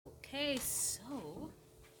Okay, so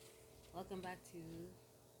welcome back to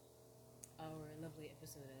our lovely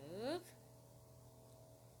episode of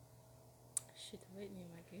Shit, what name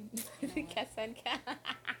again? You know what? Cats and cat.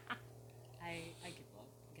 I give up,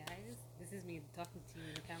 guys. This is me talking to you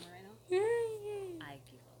in the camera right now. I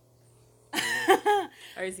give up.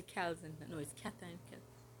 Or is it cows and no? It's cat and cat.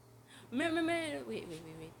 Wait.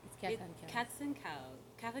 It's cat and cat. Cats and cows,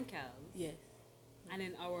 cat and cows. Yes. And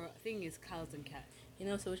then our thing is cows and cats. You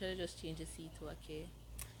know, so we should just change the C to a K.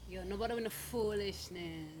 Yo, nobody with no foolishness.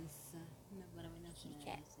 Nobody with no Kitty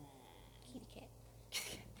cat. foolishness. Kitty cat.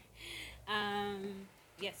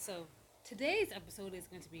 Yes. So today's episode is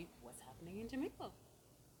going to be what's happening in Jamaica.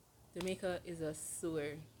 Jamaica is a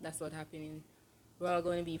sewer. That's what's happening. We're all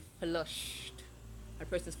going to be flushed. The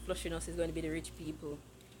person's flushing us is going to be the rich people,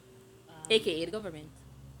 aka the government.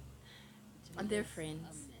 And their Jamaica's friends.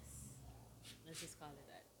 A mess. Let's just call it that.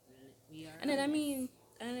 We are. And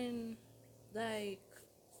then like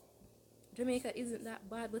Jamaica isn't that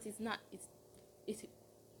bad, but it's not. It's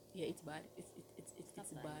yeah, it's bad. It's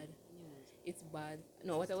bad. It's bad.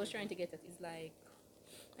 No, what I was trying to get at is like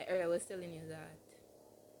earlier I was telling you that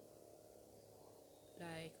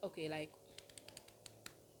like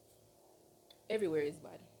everywhere is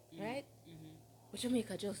bad, right? Mm-hmm. But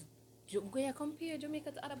Jamaica just when you compare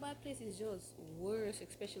Jamaica to other bad places, just worse,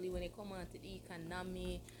 especially when it come on to the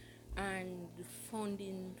economy and the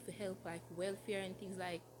funding for help like welfare and things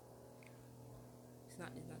like. It's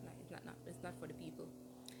not for the people.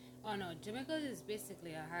 Oh no, Jamaica is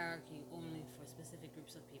basically a hierarchy only for specific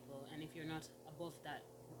groups of people, and if you're not above that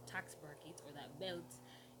tax bracket or that belt,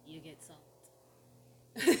 you get salt.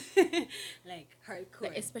 Like hardcore.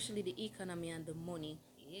 Like, especially the economy and the money.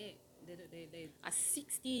 Yeah, they. A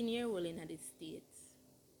 16-year-old in the States,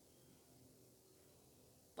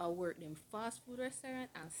 I work them fast food restaurant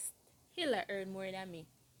and still I earn more than me.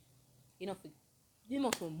 You know,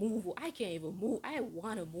 to move. I can't even move. I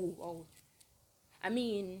want to move out. I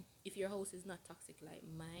mean, if your house is not toxic like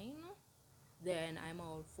mine, then I'm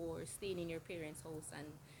all for staying in your parents' house and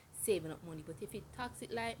saving up money. But if it's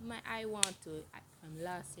toxic like mine, I want to. From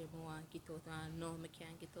last year, I want to get out and now I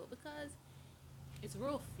can't get out because It's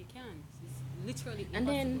rough. You can't. It's literally and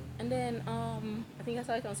impossible. then I think I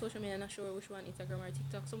saw it on social media. I'm not sure which one, Instagram or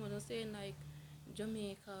TikTok. Someone was saying like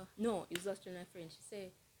Jamaica. No, it's just my friend.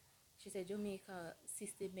 She said Jamaica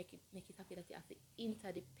system make it happy that you have to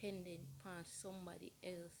interdependent upon somebody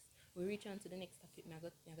else. We reach on to the next topic. I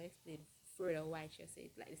got explain further why she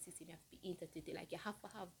said like the system you have to be interdependent. Like you have to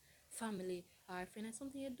have family or friend and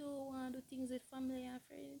something you do want to do things with family or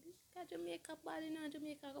friend. Got Jamaica bad, you know.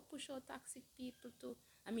 Jamaica go push out toxic people too.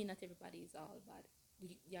 I mean, not everybody is all bad.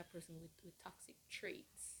 You are a person with toxic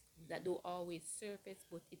traits that don't always surface,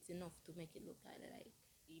 but it's enough to make it look like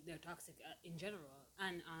They're toxic in general,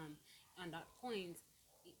 and on that point,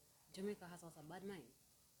 Jamaica has also a bad mind.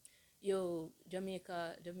 yo,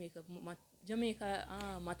 Jamaica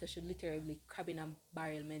matter should literally crab in a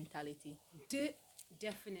barrel mentality.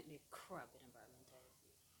 Definitely crap in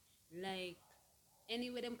environmentality. Like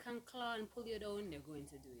anyway them can claw and pull you down, they're going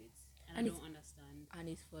to do it. And I don't understand. And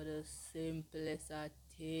it's for the simplest of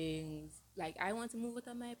things. Like I want to move out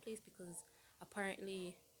of my place because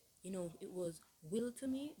apparently, it was will to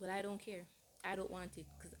me, but I don't care. I don't want it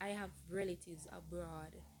because I have relatives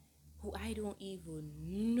abroad who I don't even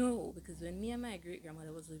know because when me and my great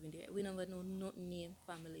grandmother was living there, we never know no name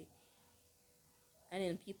family. And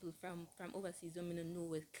then people from overseas when me don't know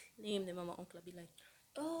will claim them and my uncle will be like,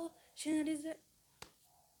 oh, she know this.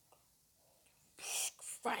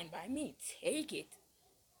 Fine by me, take it.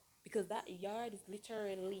 Because that yard is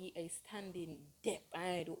literally a standing depth.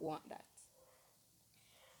 I don't want that.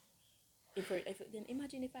 Then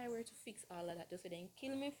imagine if I were to fix all of that just so they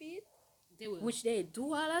kill me for it. They will. Which they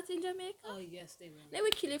do all that in Jamaica. Oh yes, they will. They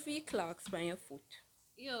will kill you for your clocks by your foot.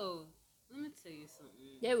 Yo, let me tell you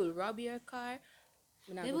something. They will rob your car.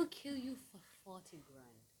 They will kill you for 40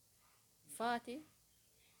 grand. 40.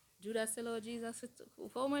 Judas sell out Jesus for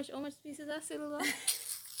how much pieces of silver?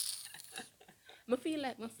 I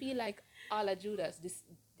feel like all of Judas,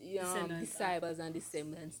 disciples and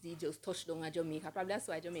descendants, they just touched down at Jamaica. Probably that's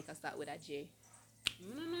why Jamaica start with a J.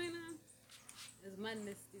 No. It's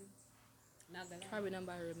madness still. Not gonna lie. Probably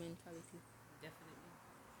number mentality. Definitely.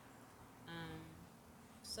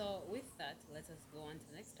 So with that, let us go on to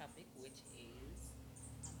the next topic, which is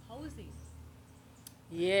housing.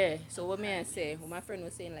 Yeah. So what may I say? Well, my friend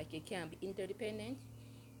was saying like you can't be interdependent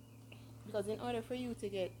because in order for you to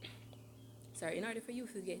get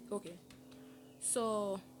okay.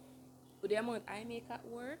 So with the amount I make at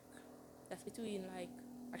work, that's between like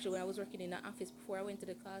actually when I was working in the office before I went to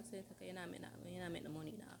the call center, you know I make the money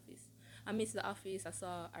in the office. I missed the office.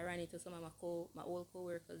 I ran into some of my old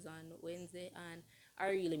coworkers on Wednesday, and I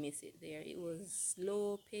really miss it there. It was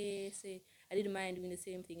slow pace. I didn't mind doing the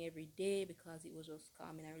same thing every day because it was just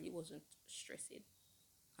calming. I really wasn't stressing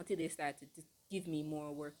until they started to give me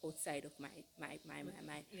more work outside of Yeah, my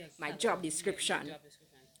caliber. job Yeah, your description. job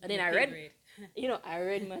description. And then Your I pay read, grade. I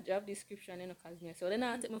read my job description, cause me. So then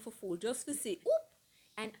I take me for fool just to see, oop,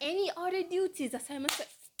 and any other duties. That's how I say,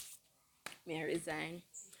 may I resign.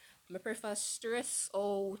 I prefer stress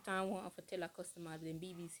out and want to tell a customer than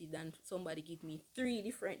BBC than somebody give me 3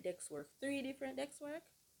 different decks work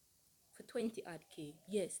for 20 odd K.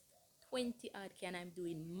 Yes, 20 odd K, and I'm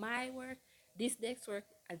doing my work, this deck's work,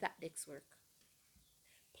 and that deck's work.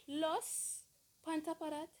 Plus, on top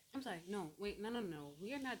of that, I'm sorry. No, wait. No, no, no.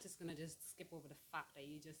 We are not just gonna just skip over the fact that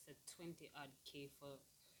you just said 20 odd K for.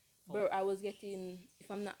 bro, I was getting, if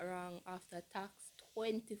I'm not wrong, after tax,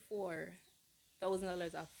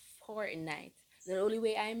 $24,000 a fortnight. The only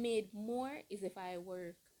way I made more is if I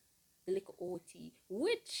work the little OT,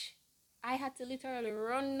 which I had to literally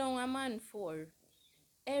run down a man for.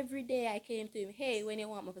 Every day I came to him, hey, when you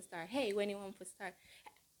want me to start? Hey, when you want me to start?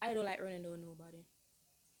 I don't like running down nobody.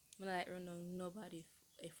 I don't like running down nobody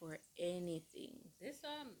for anything. This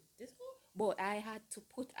one? But I had to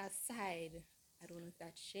put aside, I don't know if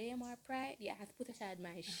that's shame or pride. Yeah, I had to put aside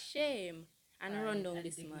my shame and run down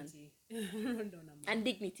this dignity. man. Run down a man. And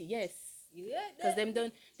dignity, yes. Yeah, Because them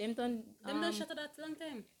done them done shut that long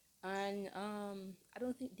time. and I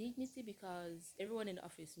don't think dignity because everyone in the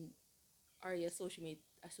office already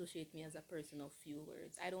associate me as a person of few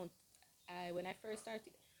words. I when I first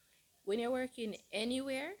started, when you're working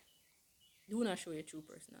anywhere, do not show your true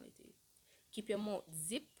personality. Keep your mouth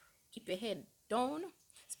zip, keep your head down,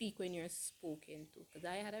 speak when you're spoken to. Because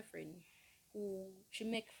I had a friend who she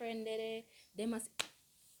make friend that they must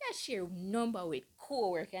share number with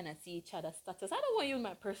co-worker and I see each other's status. I don't want you in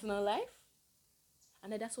my personal life.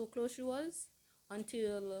 And that's how close she was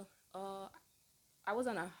until I was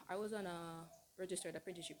on a registered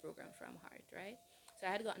apprenticeship program from Hart, right? So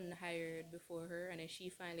I had gotten hired before her, and then she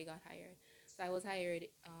finally got hired. So I was hired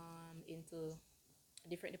into a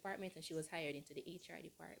different department, and she was hired into the HR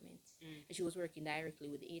department, and she was working directly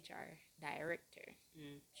with the HR director.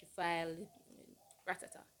 She filed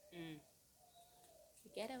ratata.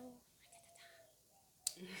 Ghetto.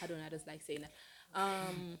 I don't know. I just like saying that.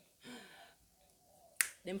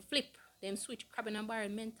 Them flip, them switch carbon and barrel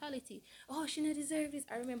mentality. Oh, she not deserve this.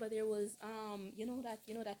 I remember there was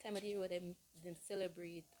that time of the year where them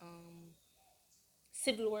celebrate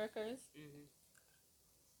civil workers.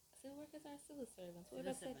 Civil workers are civil servants.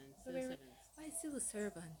 Whoever said why civil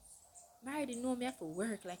servants? I already know me have to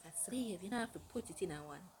work like a slave. You know, I have to put it in a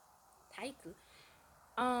one title.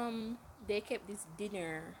 They kept this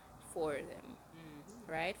dinner for them,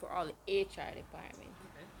 right? For all the HR department.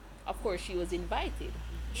 Okay. Of course, she was invited.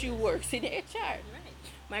 She works in HR. Right.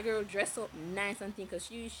 My girl dressed up nice and thing because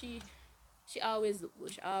she always look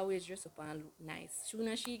good. She always dress up and look nice. Soon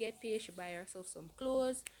as she get paid, she buy herself some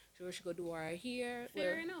clothes. She go do her hair.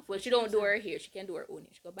 Fair enough. Well, she don't do her hair. She can do her own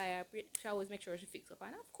hair. She go buy her. She always make sure she fix up.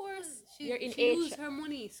 And of course, She HR. lose her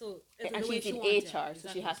money, so And she's in HR, so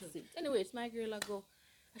she has to. Anyways, my girl I go.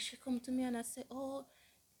 And she come to me and I say, oh,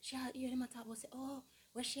 she hear them talk about say, oh,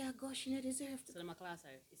 where she a go? She not deserve to. So them a class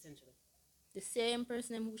her, essentially. The same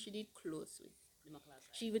person who she did close with. Them a class her.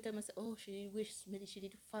 She would tell me, say, oh, she wish maybe she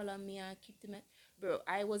did follow me and keep them. Bro,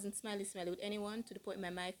 I wasn't smiley with anyone to the point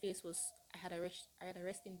my face was, I had a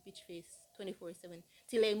resting bitch face 24/7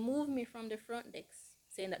 till they moved me from the front desk,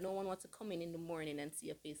 saying that no one wants to come in the morning and see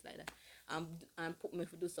a face like that, and put me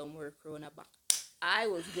to do some work around her back. I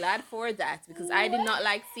was glad for that because I did not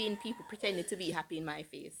like seeing people pretending to be happy in my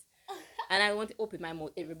face. And I want to open my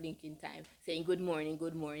mouth every blinking time, saying good morning,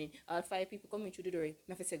 good morning. All 5 people coming through the door, I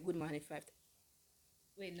have to say good morning 5.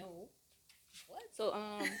 Wait, no. What?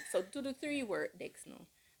 So to the 3 work decks now.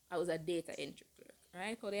 I was a data entry clerk,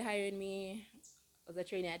 right? So they hired me as a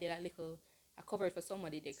trainee. I covered for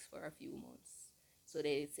somebody decks for a few months. So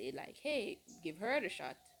they said like, hey, give her the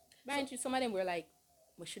shot. Mind you, some of them were like,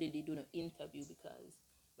 what should they do no interview because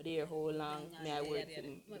but they whole long may I work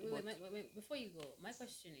Wait, before you go, my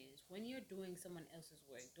question is, when you're doing someone else's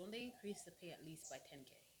work, don't they increase the pay at least by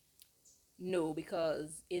 10K? No,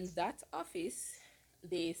 because in that office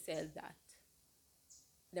they said that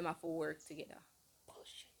them have to work together.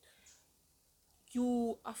 Bullshit.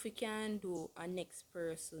 You have to can do a next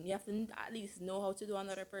person. You have to at least know how to do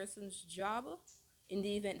another person's job in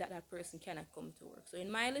the event that that person cannot come to work. So in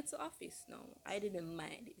my little office now, I didn't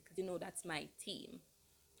mind it because that's my team.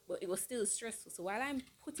 But it was still stressful. So while I'm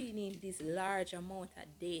putting in this large amount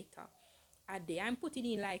of data a day, I'm putting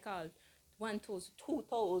in like all 1,000,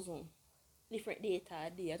 2,000 different data a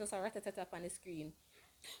day. I just a rat-a-tat-tat on the screen.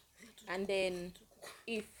 And then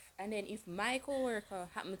if my coworker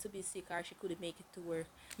happened to be sick or she couldn't make it to work,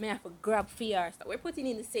 may have to grab fear stuff. We're putting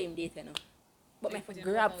in the same data now. But may have to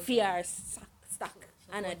grab fear stack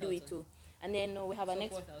and I do it too. And then we have a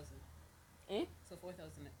next 4,000. Eh? So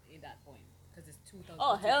 4,000 at that point. Because it's 2,000.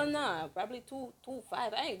 Oh hell nah. Probably 2.5.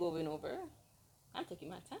 I ain't going over. I'm taking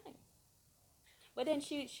my time. But then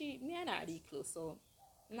me and her are really close, so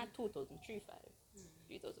not 2,000,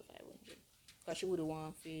 3,500. Because she would have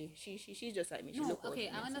want to. She's just like me. She No, look okay,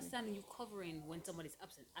 I understand you covering when somebody's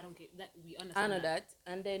absent. I don't care that we understand. I know that.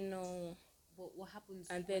 And then no. But what happens?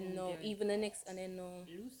 And then no. Even the next. And then no.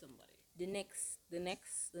 Lose somebody. The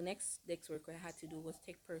next work I had to do was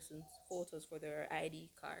take persons' photos for their ID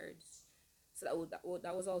cards. So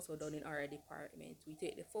that was also done in our department. We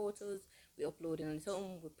take the photos, we upload it on its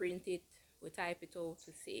own, we print it, we type it out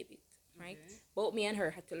to save it, right? Okay. Both me and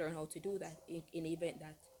her had to learn how to do that in the event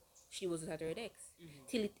that she wasn't at her desk. Mm-hmm.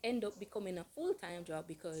 Till it ended up becoming a full-time job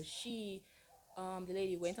because she, the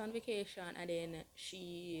lady went on vacation and then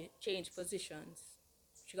she changed positions.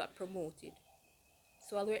 She got promoted.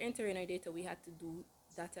 So while we were entering our data, we had to do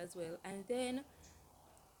that as well. And then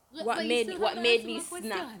what made me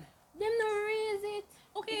snap? Them no raise it.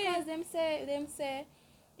 Okay. Because them say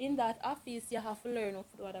in that office you have to learn how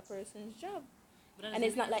to do other person's job. And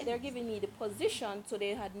it's not like they're giving me the position, so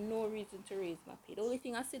they had no reason to raise my pay. The only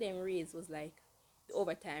thing I see them raise was like the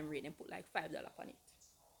overtime rate and put like $5 on it.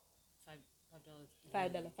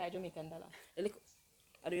 $5. $5 Jamaican dollar. I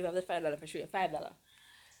don't even have the $5 for sure. $5.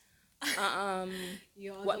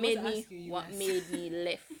 What made me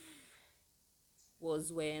left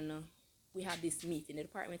was when we had this meeting. The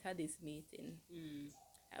department had this meeting.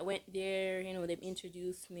 I went there, they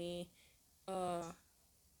introduced me.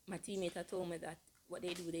 My teammate had told me that what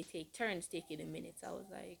they do, they take turns taking the minutes. I was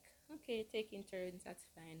like, okay, taking turns, that's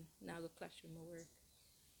fine. Now I'll go clash with my work.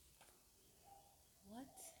 What?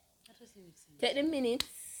 That doesn't make sense. Take the minutes,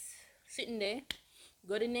 sitting there,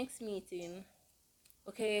 go to the next meeting.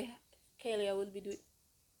 Okay, Kelly, I will be doing.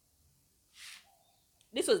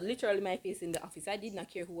 This was literally my face in the office. I did not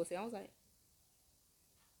care who was there. I was like.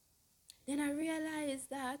 Then I realized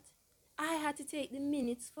that I had to take the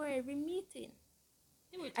minutes for every meeting.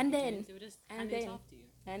 And then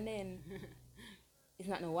it's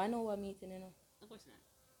not no 1 hour meeting, Of course not.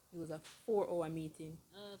 It was a 4-hour meeting.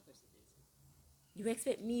 Of course it is. You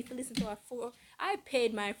expect me to listen to a 4? I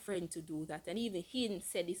paid my friend to do that, and even he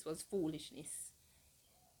said this was foolishness.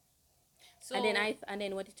 So and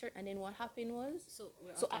then what happened was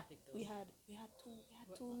we're off topic though. We had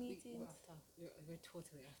two meetings. We're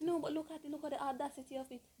totally off topic. No, but look at the audacity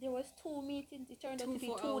of it. There was 2 meetings. It turned out to be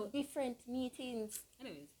 2 different meetings.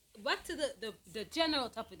 Anyways, back to the general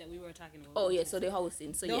topic that we were talking about. Oh yeah, so the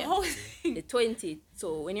housing. So the 20.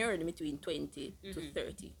 So when you're earning between 20 to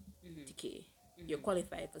 30 K, you're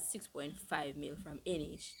qualified for 6.5 mil from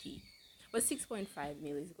NHT. But 6.5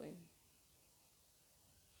 mil is going.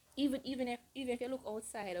 Even if you look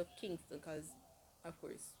outside of Kingston, because of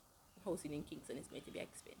course housing in Kingston is meant to be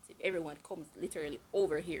expensive. Everyone comes literally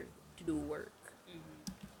over here to do work.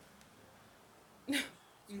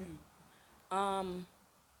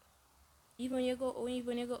 Even when you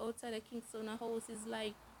go outside of Kingston, a house is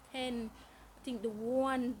like 10. I think the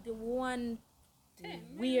one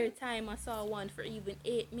weird time I saw one for even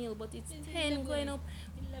 8 mil, but it's 10 going up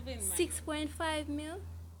 6.5 mil.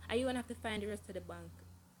 Are you gonna have to find the rest of the bank?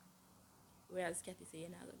 Whereas Kathy say you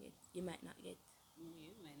might not get. You might not get it.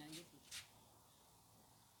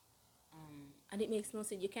 And it makes no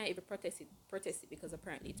sense. You can't even protest it because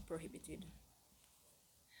apparently it's prohibited.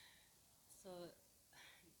 So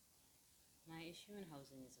my issue in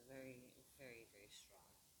housing is very, very, very strong.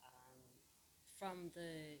 From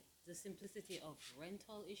the simplicity of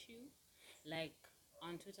rental issue, like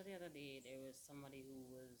on Twitter the other day, there was somebody who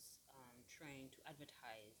was trying to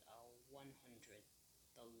advertise a $100,000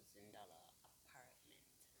 apartment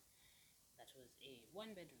that was a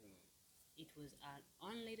 1-bedroom. It was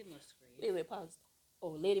on Lady Musgrave. Wait, pause.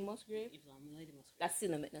 Oh, Lady Musgrave? It was on Lady Musgrave. That still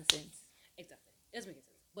don't make no sense. Exactly. It doesn't make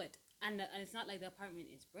sense. But and it's not like the apartment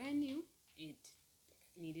is brand new. It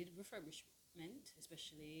needed refurbishment,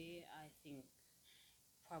 especially I think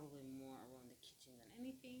probably more around the kitchen than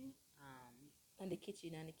anything. And the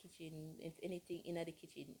kitchen, if anything in the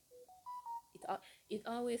kitchen, it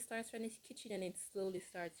always starts from the kitchen and it slowly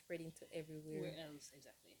starts spreading to everywhere. Where else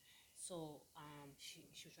exactly? So she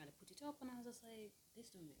was trying to put it up, and I was just like, this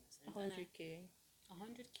don't make sense. 100K.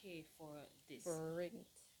 100K for this. For rent.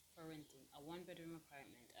 For renting a 1-bedroom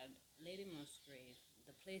apartment at Lady Musgrave.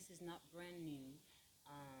 The place is not brand new.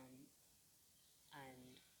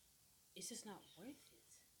 it's just not worth it.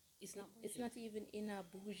 It's not worth It's it. not even in a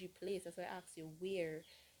bougie place. That's why I asked you where.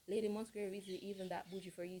 Lady Musgrave, is it even that bougie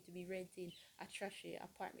for you to be renting a trashy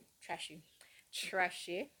apartment? Trashy.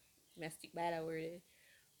 Trashy. May I stick by that word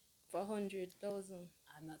for 100,000.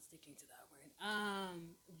 I'm not sticking to that word.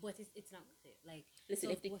 But it's not worth it. Like, Listen,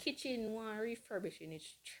 so if the what? kitchen want refurbishing,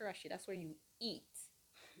 it's trashy. That's where you eat.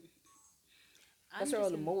 That's I'm where all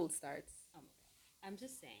just the gonna. mold starts. Oh my god. I'm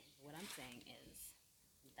just saying. What I'm saying is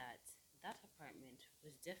that that apartment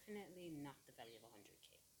was definitely not the value of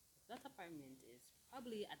 100K. That apartment is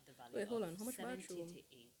probably at the value Wait, of hold on. How much 70 bathroom? to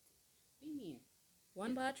 80. What do you mean?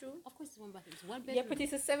 One bathroom? Of course, it's one bathroom. It's one Yeah, but bedroom.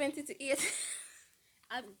 it's a 70 to 80.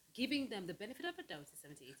 I'm giving them the benefit of the doubt to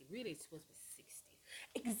 70, 80. Really, it's supposed to be 60.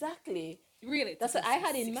 Exactly. Really, it's That's what supposed I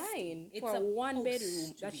to be had in 60. mind It's for one bedroom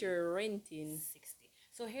supposed to that be you're renting. 60.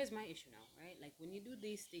 So here's my issue now, right? Like when you do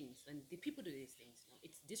these things, when the people do these things,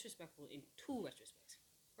 it's disrespectful in two retrospects.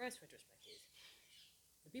 First retrospect is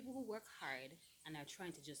the people who work hard and are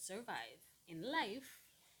trying to just survive in life,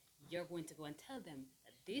 you're going to go and tell them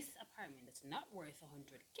that this apartment that's not worth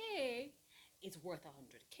 100K is worth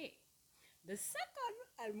 100K. The second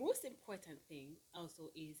and most important thing also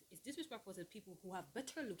is it's disrespectful to people who have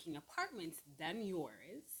better looking apartments than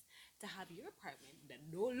yours to have your apartment that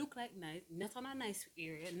don't look like nice, not on a nice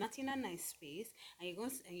area, not in a nice space, and you're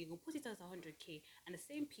gonna put it as 100K, and the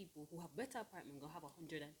same people who have better apartment gonna have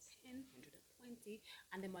 110, 120,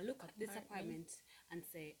 and then I look at this apartment and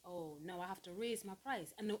say, oh, now I have to raise my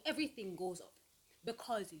price, and now everything goes up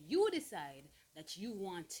because you decide that you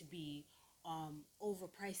want to be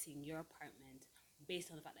overpricing your apartment based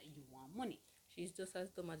on the fact that you want money. She's just as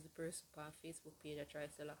dumb as the person on Facebook page that tries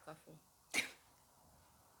to sell a coffee.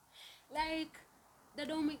 Like, that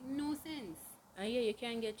don't make no sense. And yeah, you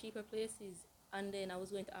can get cheaper places. And then I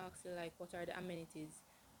was going to ask you, like, what are the amenities?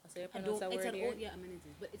 So you I pronounce don't. a It's word an here? old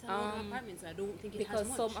amenities, but it's an older apartment, so I don't think it has Because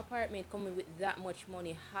much. some apartment coming with that much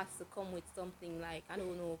money has to come with something like, I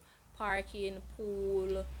don't know, parking,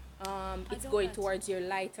 pool, it's doubt going that. towards your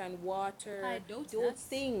light and water. I doubt Those that.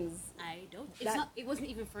 things. I don't. It's That not. It wasn't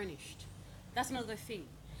even furnished. That's another thing.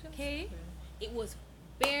 Just Okay, it was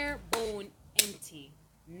bare bone empty.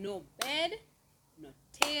 No bed, no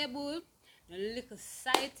table, no little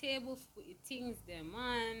side table for put your things there,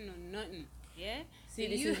 man. No nothing. Yeah. So see,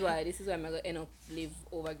 this you is why I'm gonna end up live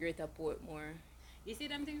over Greater Portmore. you see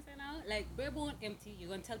them things right now? Like bare bone empty. You're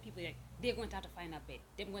gonna tell people like they're going to have to find a bed.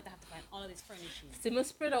 They're going to have to find all of this furnishing. So you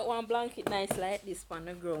spread out one blanket nice like this on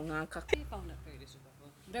the ground and cock. I found that very disrespectful.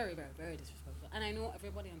 Very, very, very disrespectful. And I know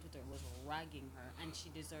everybody on Twitter was ragging her, and she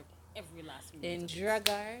deserved every last minute. Them of it. drag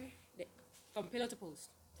her, From pillar to post.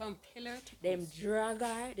 From pillar to post. them drag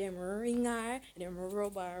her, them ring her, them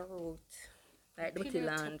rub her out. Like dirty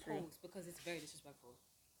Pillar to laundry. post because it's very disrespectful.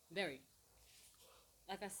 Very.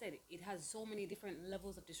 Like I said, it has so many different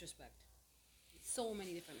levels of disrespect. So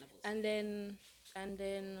many different levels. And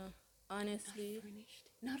then, honestly,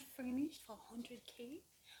 Not furnished for 100K?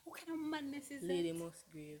 What kind of madness is Lady that?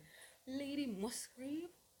 Musgrave. Lady Musgrave?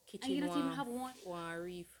 And Kitchen you don't even have one. one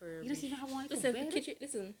refurbish. You don't even have one little Listen, bed? kitchen.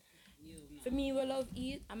 Listen, for me, we love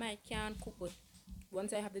eat. I might can't cook, but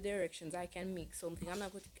once I have the directions, I can make something. I'm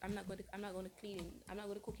not going to clean. I'm not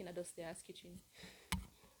going to cook in a dusty ass kitchen.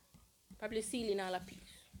 Probably ceiling all a piece.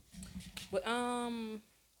 But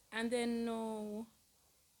and then no.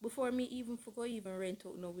 Before me even forgo even rent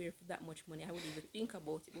out nowhere for that much money, I would even think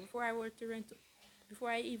about it. But before I were to before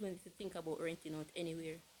I even think about renting out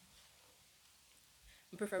anywhere,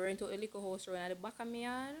 I prefer rent out a little house around at the back of my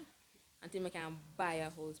yard until I can buy a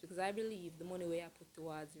house, because I believe the money where I put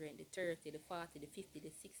towards rent, the 30, the 40, the 50,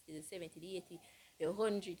 the 60, the 70, the 80, the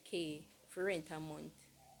 100K for rent a month.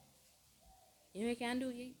 You know what you can do?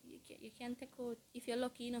 You can take out, if you're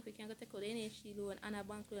lucky enough, you can go take out the NHD loan and a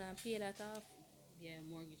bank loan and pay that off. Yeah,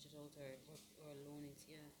 mortgage it out or loan it,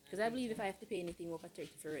 yeah. Because I believe if I have to pay anything over 30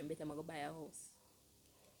 for rent, better I'm going to buy a house.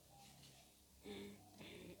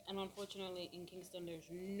 And unfortunately, in Kingston, there's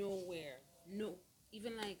nowhere,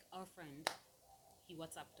 even like our friend, he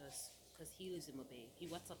WhatsApped us because he lives in Mobay. He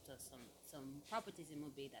WhatsApped us some properties in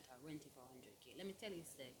Mobay that are renting for 100K. Let me tell you,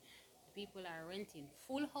 say, the people are renting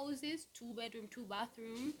full houses, 2 bedroom, 2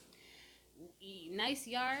 bathroom, nice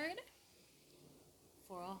yard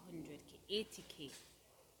for 100K, 80K.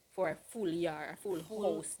 For a full yard, a full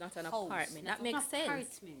house, not an house, apartment. not That makes an sense.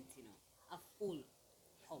 apartment, a full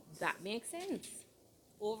house. That makes sense.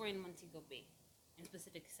 Over in Montego Bay, in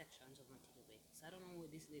specific sections of Montego Bay. So I don't know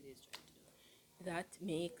what this lady is trying to do. That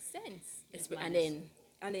makes sense. It's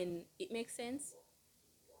And then it makes sense,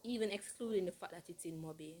 even excluding the fact that it's in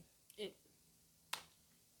Mobay.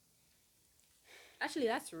 Actually,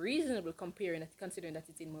 that's reasonable considering that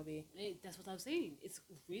it's in Mobile. That's what I'm saying. It's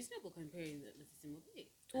reasonable comparing that it's in Mobile.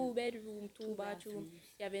 Two bedroom, two Two bathroom. bathrooms.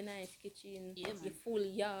 You have a nice kitchen. Yeah, Your man. full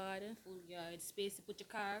yard. Full yard space to put your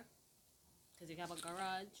car, because you have a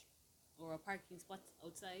garage or a parking spot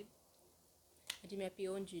outside. And you may pay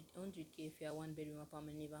 100K for a one bedroom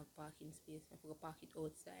apartment, leave a parking space. If you go park it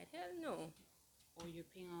outside. Hell no. Or you're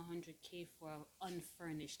paying 100K for an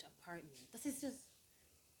unfurnished apartment. That is just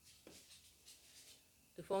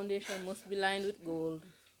The foundation must be lined with gold.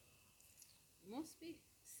 must be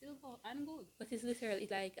silver and gold. But it's literally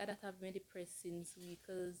like I that have been depressed since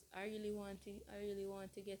because I really want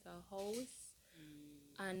to get a house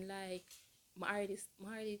and like my already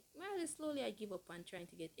slowly I give up on trying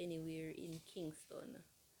to get anywhere in Kingston.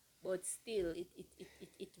 But still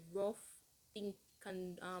it rough thing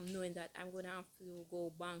can knowing that I'm gonna have to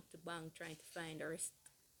go bank to bank trying to find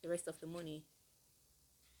the rest of the money.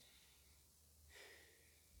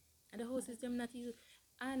 And the houses them not easy.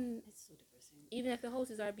 And It's so depressing. even if the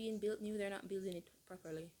houses are being built new, they're not building it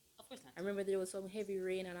properly. Of course not. I remember there was some heavy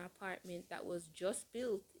rain on an apartment that was just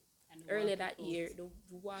built And earlier that year. The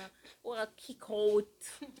wall kick out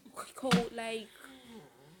like.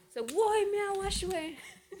 So why me I wash away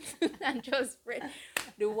and just spread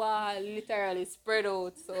the wall literally spread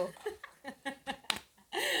out. So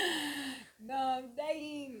No, I'm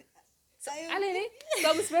dying.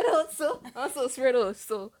 some spread out. So also spread out.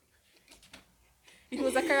 So it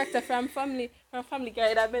was a character from Family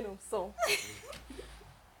Guy that been so.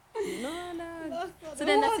 No. So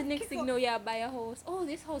then that's the next thing. No, yeah, buy a house. Oh,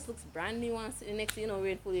 this house looks brand new. And the next thing you know,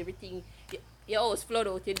 rainfall everything. Your house flood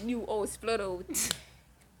out. Your new house flood out.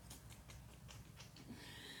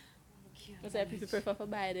 That's why people prefer to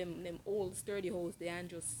buy them old sturdy house there and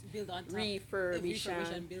just build on top. refurbish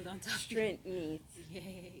and build on top. strengthen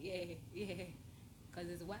it. Yeah. Because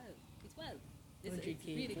it's wild. It's wild. It's 100K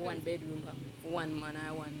really for one crazy. bedroom, one man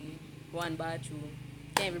or one bathroom.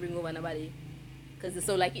 Can't even bring over nobody. Because it's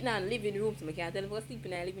so like it now living room, so I can't tell them to sleep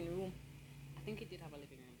in a living room. I think it did have a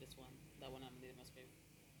living room, this one. That one I'm living must be.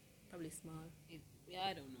 Probably small. Yeah,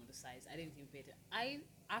 I don't know the size. I didn't even pay it.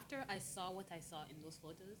 After I saw what I saw in those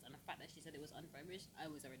photos and the fact that she said it was unfurnished, I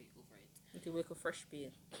was already over it. Until we a fresh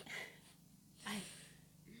paint. I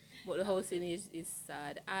But the house in is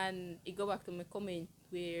sad. And it go back to my comment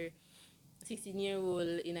where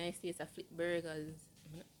 16-year-old in the States I flip burgers.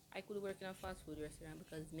 I could work in a fast food restaurant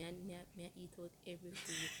because me eat out every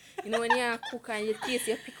food. You know when you cook and you taste,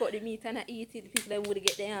 you pick out the meat and I eat it, the people that would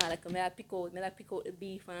get there like I pick out the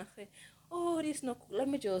beef and I say, oh, this no cook. Let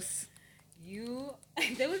me just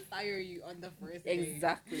they would fire you on the first day.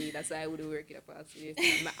 exactly. That's why I would work in a fast food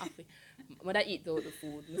restaurant. But I eat out the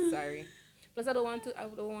food. I'm sorry. Plus, I don't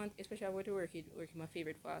want, especially I want to work in my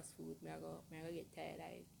favorite fast food. I go get tired.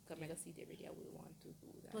 I come and see it every day. I would want to do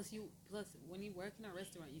that. Plus when you work in a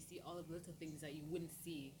restaurant, you see all of the little things that you wouldn't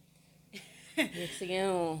see. Next thing you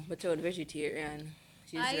know, but you're vegetarian.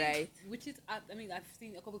 She's right. Which is, I mean, I've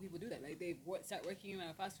seen a couple people do that. Like they start working in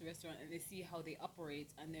a fast food restaurant and they see how they operate,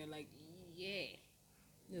 and they're like, yeah,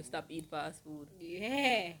 You stop eat fast food,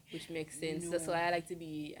 yeah, which makes sense. No. That's why I like to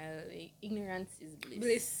be. Ignorance is bliss.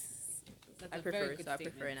 bliss. That's I a prefer very it. good So I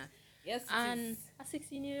statement. prefer that. Yes, it And is. a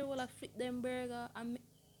 16-year-old, I flip them burger.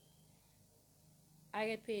 I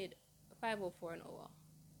get paid $5.04 an hour.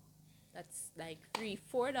 That's like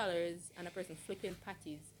 $4, and a person flipping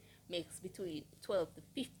patties makes between $12 to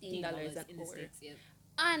 $15 an in the hour. States, yeah.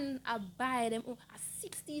 And I buy them at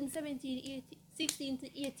 16, 17, 18, 16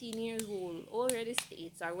 to 18 years old. Already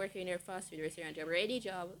states are working in their fast food restaurant job, ready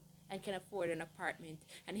job, and can afford an apartment.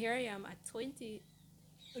 And here I am at 20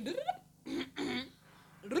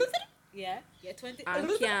 Yeah, 20. and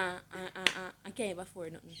can't even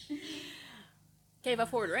afford nothing. Can't even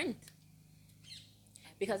afford rent.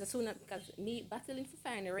 Because because me battling for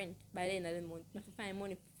finding rent by the end of the month, I have to find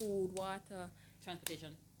money for food, water,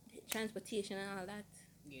 transportation and all that.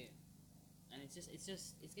 Yeah, and it's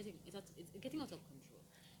getting out of control,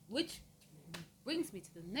 which brings me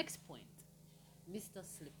to the next point, Mr.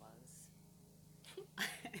 Slippers.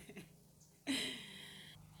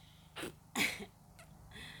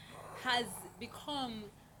 Has become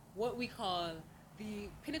what we call the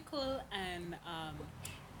pinnacle and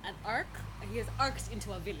an arc. He has arced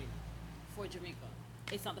into a villain for Jamaica.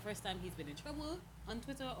 It's not the first time he's been in trouble on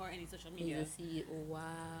Twitter or any social media. He's a CEO.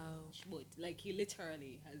 Wow. But like he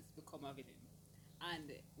literally has become a villain.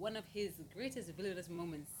 And one of his greatest villainous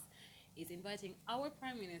moments is inviting our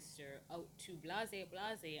Prime Minister out to blase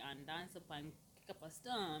and dance up and kick up a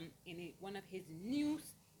storm in one of his new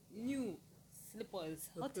Slippers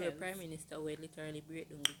The hotels. Prime Minister will literally break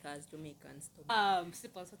down because Jamaicans stop.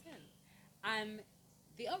 Slippers Hotel. And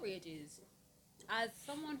the outrage is, as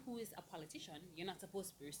someone who is a politician, you're not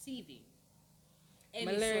supposed to be receiving I any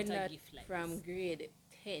sort learned of that gift like from this. grade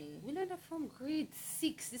 10. We learned that from grade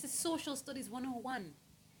 6. This is Social Studies 101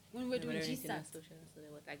 when we were Never doing learned anything on GSAT. social study,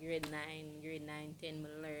 but at grade 9, 10,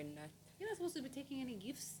 I learned that. You're not supposed to be taking any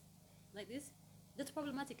gifts like this. That's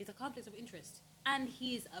problematic. It's a conflict of interest. And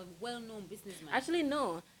he's a well known businessman. Actually,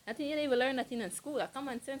 no. I think you didn't even learn that in school. A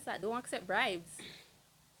common sense that don't accept bribes.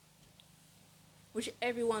 Which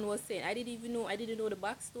everyone was saying. I didn't know the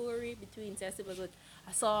backstory between Siblings, but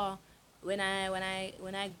I saw when I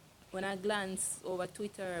glanced over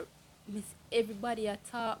Twitter, miss everybody I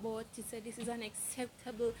talk about it said this is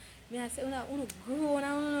unacceptable. Me I say wanna grow and I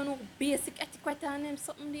don't know basic etiquette and them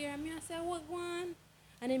something there. And me I say what one?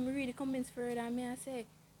 And then me read the comments further and me I say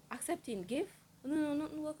accepting gift? No,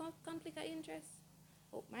 nothing will conflict of interest.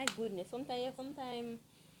 Oh my goodness. Sometimes I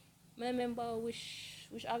remember which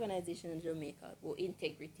organization in Jamaica or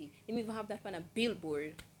integrity. They even have that on a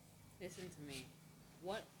billboard. Listen to me.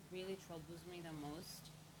 What really troubles me the most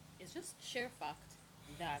is just sheer fact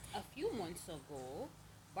that a few months ago,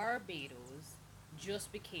 Barbados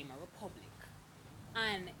just became a republic.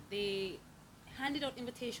 And they handed out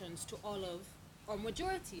invitations to all of, or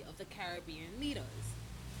majority of the Caribbean leaders.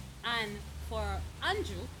 And for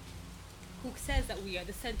Andrew, who says that we are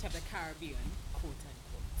the center of the Caribbean, quote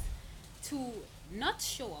unquote, to not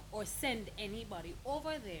show up or send anybody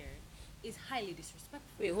over there is highly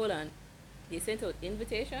disrespectful. Wait, hold on. They sent out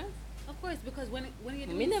invitations? Of course, because when you're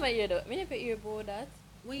Me doing never hear about that.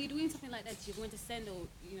 when you're doing something like that, you're going to send out,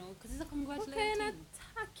 because it's a congratulatory. Okay, not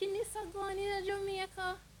attacking this going in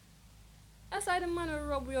Jamaica. That's why the man who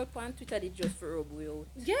rub you out on Twitter did just for rub you out.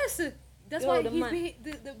 Yes, that's Yo, why the he's man-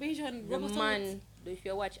 the Bayesian The robot. man, if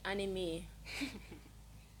you watch anime,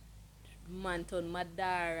 man turned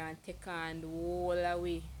Madara and take on the whole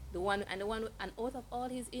away. The one and out of all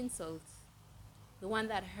his insults, the one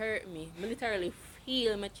that hurt me, me literally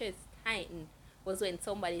feel my chest tighten, was when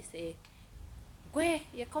somebody say, "Gwe,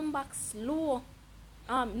 you come back slow.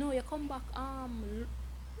 No, you come back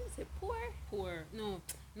what is it, poor? Poor. No,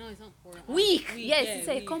 it's not poor. Weak. Yes, yeah, he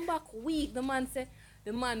say weak. come back weak. The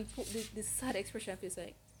man put this sad expression face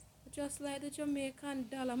like, just like the Jamaican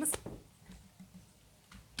dollar.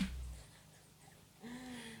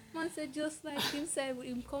 Man said just like him said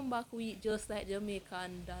him come back weak just like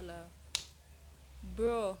Jamaican dollar.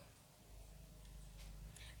 Bro.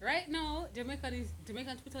 Right now,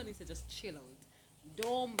 Jamaican Twitter needs to just chill out.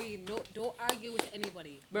 Don't argue with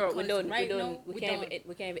anybody. Bro, we Because don't right now, we can't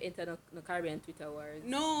even enter no Caribbean Twitter wars.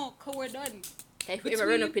 No, cause we're done. If we ever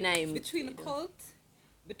run up in him. Between the cult,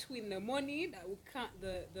 between the money that we can't,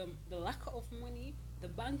 the lack of money, the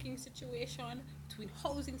banking situation, between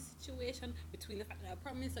housing situation, between the fact that I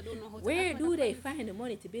promise I don't know how to Where act do like a they promise. find the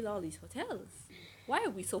money to build all these hotels? Why are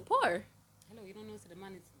we so poor? Hello, you don't know, so the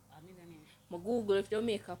man is a millionaire. My Google if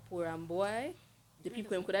Jamaica poor and boy, the people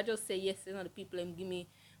them could have just say yes, the people them give me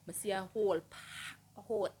see a whole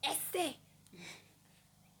essay.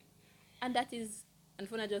 And that is, and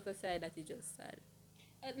from a joker side, that is just sad.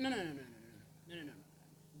 No.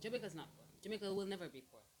 Jamaica's not poor. Jamaica will never be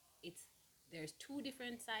poor. There's two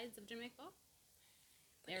different sides of Jamaica.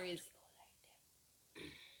 There is.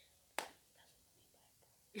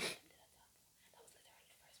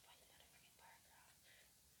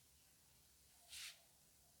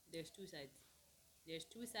 There's two sides. There's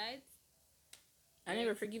two sides. I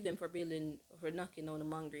never forgive them for knocking down the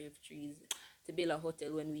mangrove trees to build a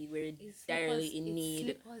hotel when we were direly in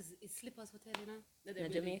need. It's Slippers Hotel, you know? That they're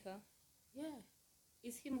In building. Jamaica. Yeah.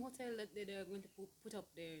 It's him hotel that they're going to put up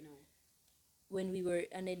there, you know. When we were,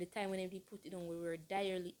 and at the time when they put it on, we were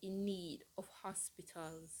direly in need of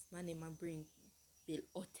hospitals. My name and bring build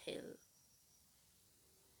hotel.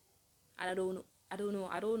 And I don't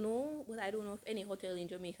know, but I don't know if any hotel in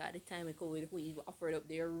Jamaica at the time of COVID who even offered up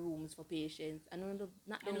their rooms for patients. I don't know,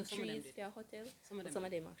 not down some of them trees did. for a hotel. Some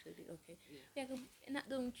of them Actually did, okay. Yeah, not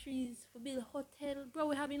down trees for build a hotel. Bro,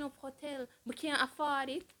 we have enough hotel. We can't afford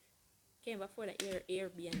it. Can't afford an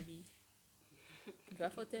Airbnb. If you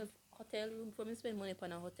have hotel room, for me spend money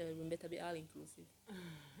on a hotel room, better be all inclusive.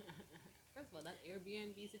 First of all, that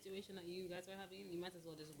Airbnb situation that you guys are having, you might as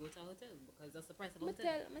well just go to a hotel because that's the price of a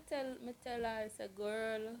hotel. Me tell her, it's a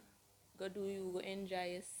girl, go do you, go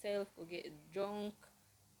enjoy yourself, go get drunk,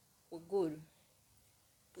 go good.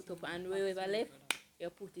 Put up and wherever left, you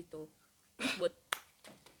put it up. But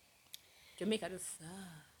Jamaica just sad.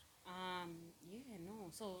 Yeah, no.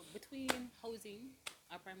 So between housing,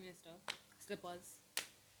 our Prime Minister, slippers,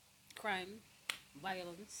 crime,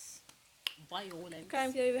 violence. Crime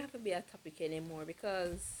can't even have to be a topic anymore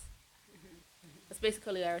because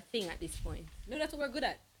basically our thing at this point. No, that's what we're good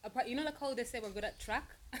at. You know, like how they say we're good at track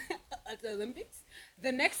at the Olympics.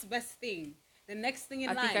 The next best thing, the next thing in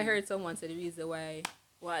I line. think I heard someone say the reason why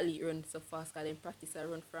athlete run so fast because they practice a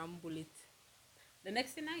run from bullet. The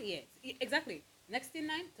next in line, yes, exactly. Next in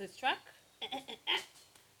line to the track,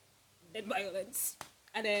 then violence,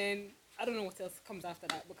 and then I don't know what else comes after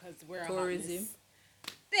that because we're Tourism. A hotness.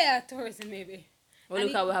 Yeah, tourism maybe. Well,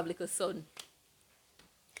 look how we have like a sun.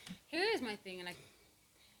 Here is my thing, and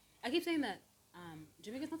I keep saying that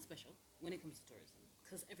Jamaica's not special when it comes to tourism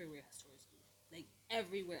because everywhere has tourism. Like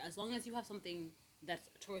everywhere, as long as you have something that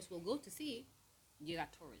tourists will go to see, you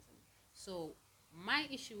got tourism. So my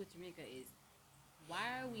issue with Jamaica is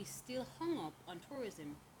why are we still hung up on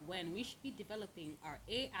tourism when we should be developing our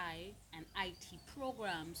AI and IT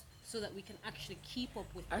programs so that we can actually keep up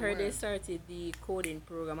with I the heard they world? started the coding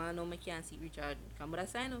program. I know I can't see Richard. Can I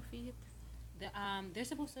sign up for it? They're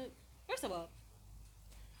supposed to. First of all,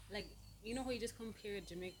 like you know how you just compare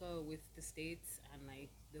Jamaica with the States and like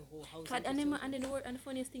the whole housing. And the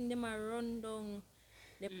funniest thing, them are run down.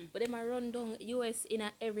 But them are run down US in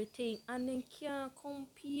a everything, and then can't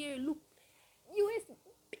compare. Look, US.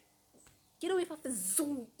 You know, if you have to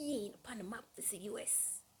zoom in upon the map to see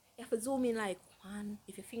US, you have to zoom in like one.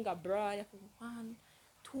 If your finger broad, you have to 1,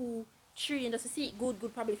 2, 3, and just to see it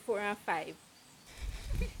good, probably 4 and 5.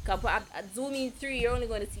 Cause at zoom in 3, you're only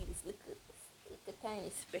going to see this little tiny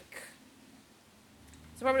speck.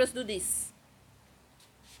 So probably just do this.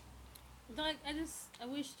 Like I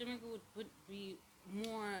wish Jamaica would be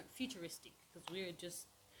more futuristic because we're just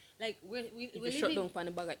like we're shut down living. on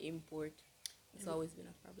the bag of import. It's always been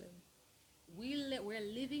a problem. We're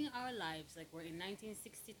living our lives like we're in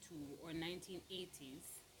 1962 or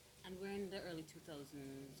 1980s, and we're in the early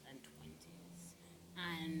 2020s.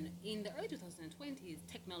 And in the early 2020s,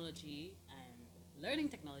 technology and learning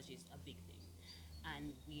technology is a big thing,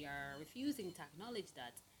 and we are refusing to acknowledge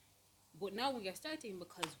that. But now we are starting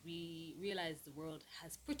because we realize the world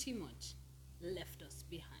has pretty much left us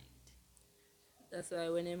behind. That's why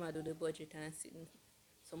when they do the budget and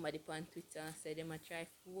somebody on Twitter and say they might try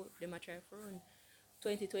for run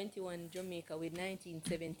 2021 Jamaica with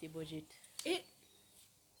 1970 budget.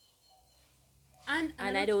 And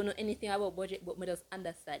I don't know anything about budget, but I just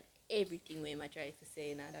understand everything when I try to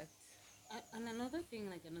say now that. And another thing,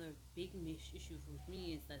 like another big issue for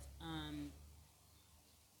me is that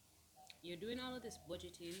you're doing all of this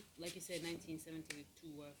budgeting, like you said,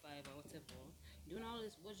 1972 or 5 or whatever, doing all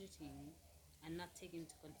this budgeting and not taking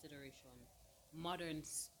into consideration modern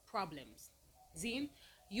problems. Zine,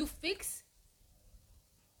 you fix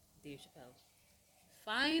Dave Chappelle.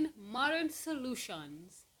 Find modern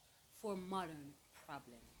solutions for modern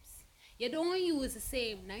problems. You don't use the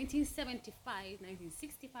same 1975,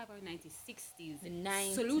 1965, or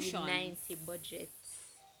 1960s solutions 1990 budget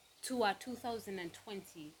to a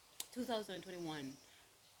 2020, 2021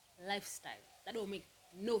 lifestyle. That don't make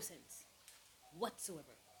no sense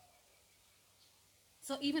whatsoever.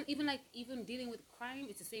 So even dealing with crime,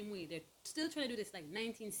 it's the same way. They're still trying to do this like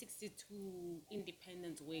 1962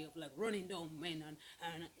 independent way of like running down men and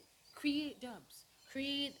create jobs,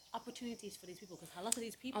 create opportunities for these people because a lot of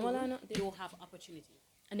these people don't have opportunity.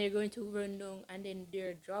 And they're going to run down, and then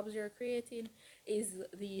their jobs they're creating is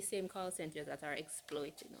the same call centers that are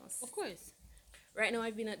exploiting us. Of course. Right now,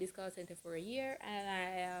 I've been at this call center for a year, and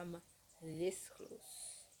I am this close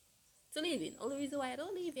to leaving. Only reason why I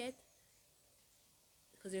don't leave yet,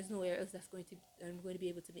 because there's nowhere else I'm going to be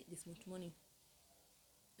able to make this much money.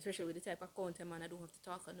 Especially with the type of account I'm on, I don't have to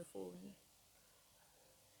talk on the phone.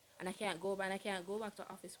 And I can't go back to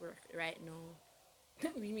office work right now.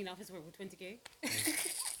 You mean office work with 20K?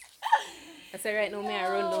 I say right now, I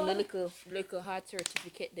run down the little hard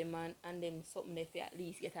certificate them and them something if you at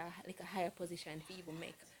least get a higher position to even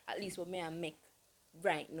make at least what I make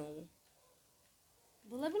right now.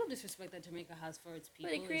 The level of disrespect that Jamaica has for its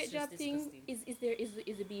people. But the create job thing is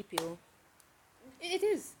a BPO. It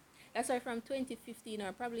is. That's why from 2015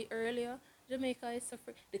 or probably earlier, Jamaica is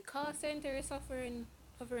suffering. The call center is suffering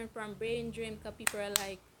from brain drain because people are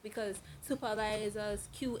like, because supervisors,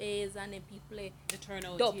 QAs, and then people the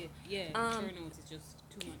turnout. Turnout is just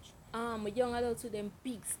too much. Young adults with them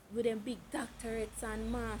big doctorates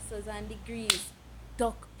and masters and degrees,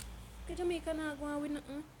 duck. The Jamaica not going with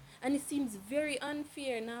nothing. And it seems very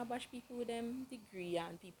unfair now bash people with them degree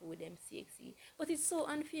and people with them CXC. But it's so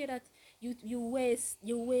unfair that you waste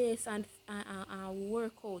and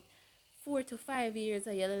work out 4 to 5 years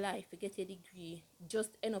of your life to get a degree,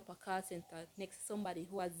 just end up a call center next to somebody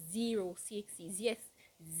who has 0 CXCs. Yes,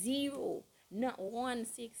 0. Not 1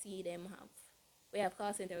 CXC them have. We have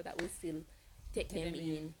call center that will still take them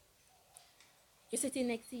in. You sitting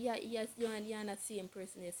next to you, you're not the same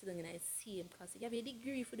person, you're sitting in the same class. You have a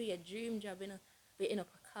degree for do your dream job, you know, but you end up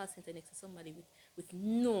a call center next to somebody with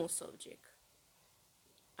no subject.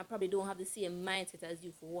 And probably don't have the same mindset as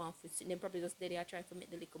you for one for sitting. They probably just there trying to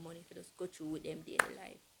make the little money for just go through with them daily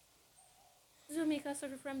life. Jamaica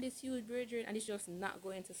suffer from this huge brethren and it's just not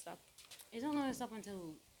going to stop. It's not gonna stop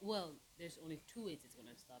until, well, there's only two ways it's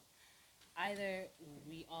gonna stop. Either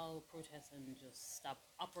we all protest and just stop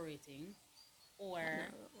operating, or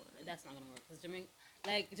that's not gonna work.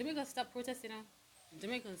 Because Jamaica stop protesting now.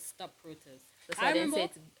 Jamaicans stop protest. That's why they say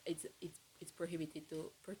it's prohibited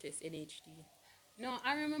to protest NHD. No,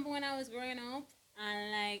 I remember when I was growing up,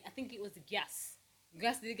 and like I think it was gas.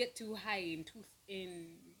 Gas did get too high in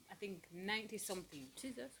I think 90 something.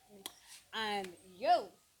 Jesus Christ. And yo,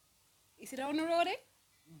 you see down the road,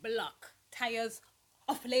 block tires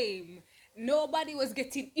aflame. Nobody was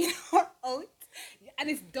getting in or out, and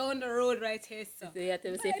it's down the road right here. So you have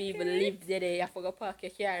to say people live there, you have to park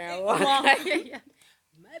your car and walk.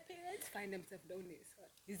 My parents find themselves down there. So.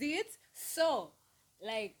 You see it? So,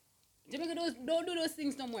 like, Jamaica don't do those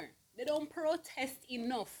things no more. They don't protest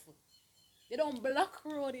enough. They don't block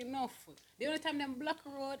road enough. The only time they block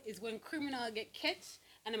road is when criminals get catch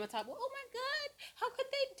and them talk, oh my God, how could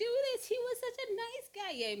they do this? He was such a nice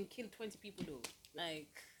guy. Yeah, he killed 20 people though. Like...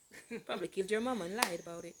 Probably killed your mama and lied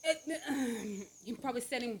about it. You probably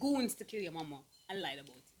sending goons to kill your mama and lied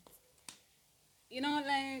about it. You know,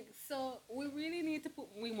 like, so we really need to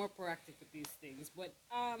be more proactive with these things. But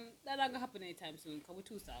that not gonna happen anytime soon because we're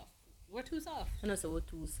too soft. We're too soft. I know, so we're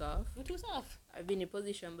too soft. We're too soft. I've been in a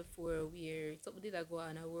position before where somebody did go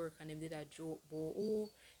on at work and them did a joke about,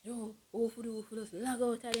 for just log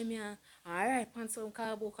out of them, yeah. Alright, pan some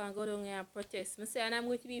car book and go down here and protest. I say, and I'm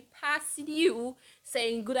going to be passing you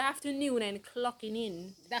saying good afternoon and clocking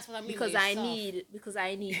in. That's what I mean. Because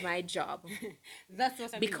I need my job. That's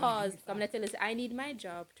what I mean. Because I'm gonna tell you, I need my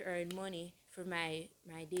job to earn money for my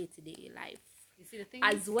day-to-day life. You see the thing?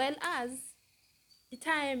 As well as the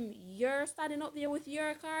time you're standing up there with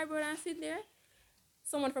your cardboard and sitting there,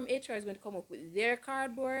 someone from HR is going to come up with their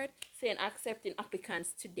cardboard saying accepting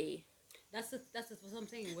applicants today. That's what I'm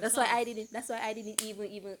saying. That's why I didn't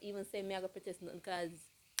even say me I got protest nothing, because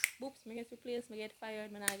boops, me get replaced, me get fired,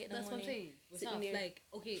 me not get no money. That's what I'm saying. We're like,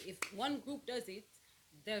 okay, if one group does it,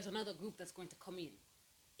 there's another group that's going to come in.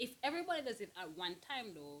 If everybody does it at one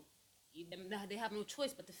time though, they have no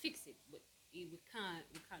choice but to fix it. But we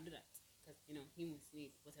can't do that. Because, you know, humans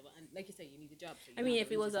need whatever. And like you said, you need a job. So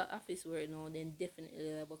if it was an office work, no, then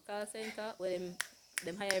definitely. But call center, where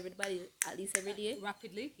them hire everybody at least every day.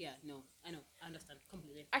 Rapidly? Yeah, no. I know. I understand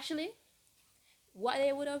completely. Actually, what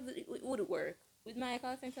they would have, it would work. With my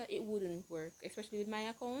call center, it wouldn't work. Especially with my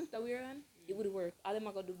account that we're on, it would work. All them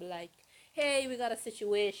are going to be like, hey, we got a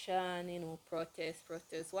situation, you know, protest.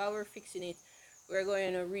 While we're fixing it, we're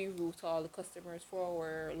going to reroute all the customers for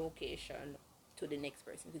our location to the next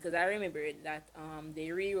person, because I remember that they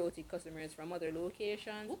rerouted customers from other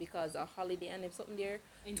locations because of holiday and something there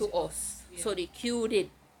to us. Yeah. So they queued it.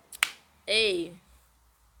 Hey,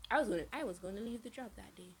 I was going to leave the job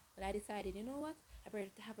that day, but I decided, you know what? I better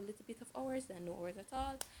have a little bit of hours than no hours at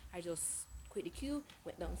all. I just quit the queue,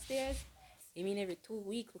 went downstairs. I mean, every 2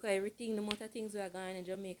 weeks, because everything, the amount of things we are going in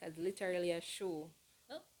Jamaica is literally a show.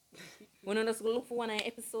 Oh. When I just go look for one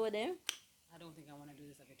episode there. I don't think I want to do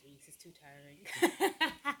this every 2 weeks. It's too tiring.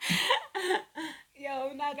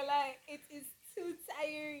 Yo, I'm not gonna lie. It is too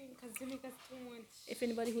tiring because Jamaica's too much. If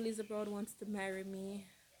anybody who lives abroad wants to marry me,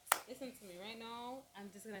 listen to me right now.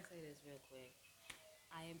 I'm just gonna say this real quick.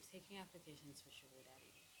 I am taking applications for sugar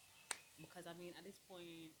daddy because I mean, at this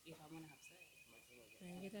point, if I'm gonna have sex, I might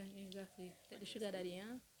as well get that. Exactly. Take the sugar daddy,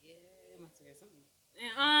 huh? Yeah, I might as well get something.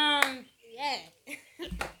 Yeah.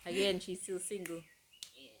 Again, she's still single.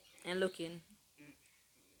 And looking.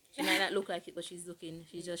 She might not look like it, but she's looking.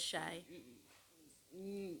 She's just shy.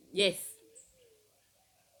 Yes.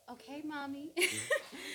 Okay, mommy.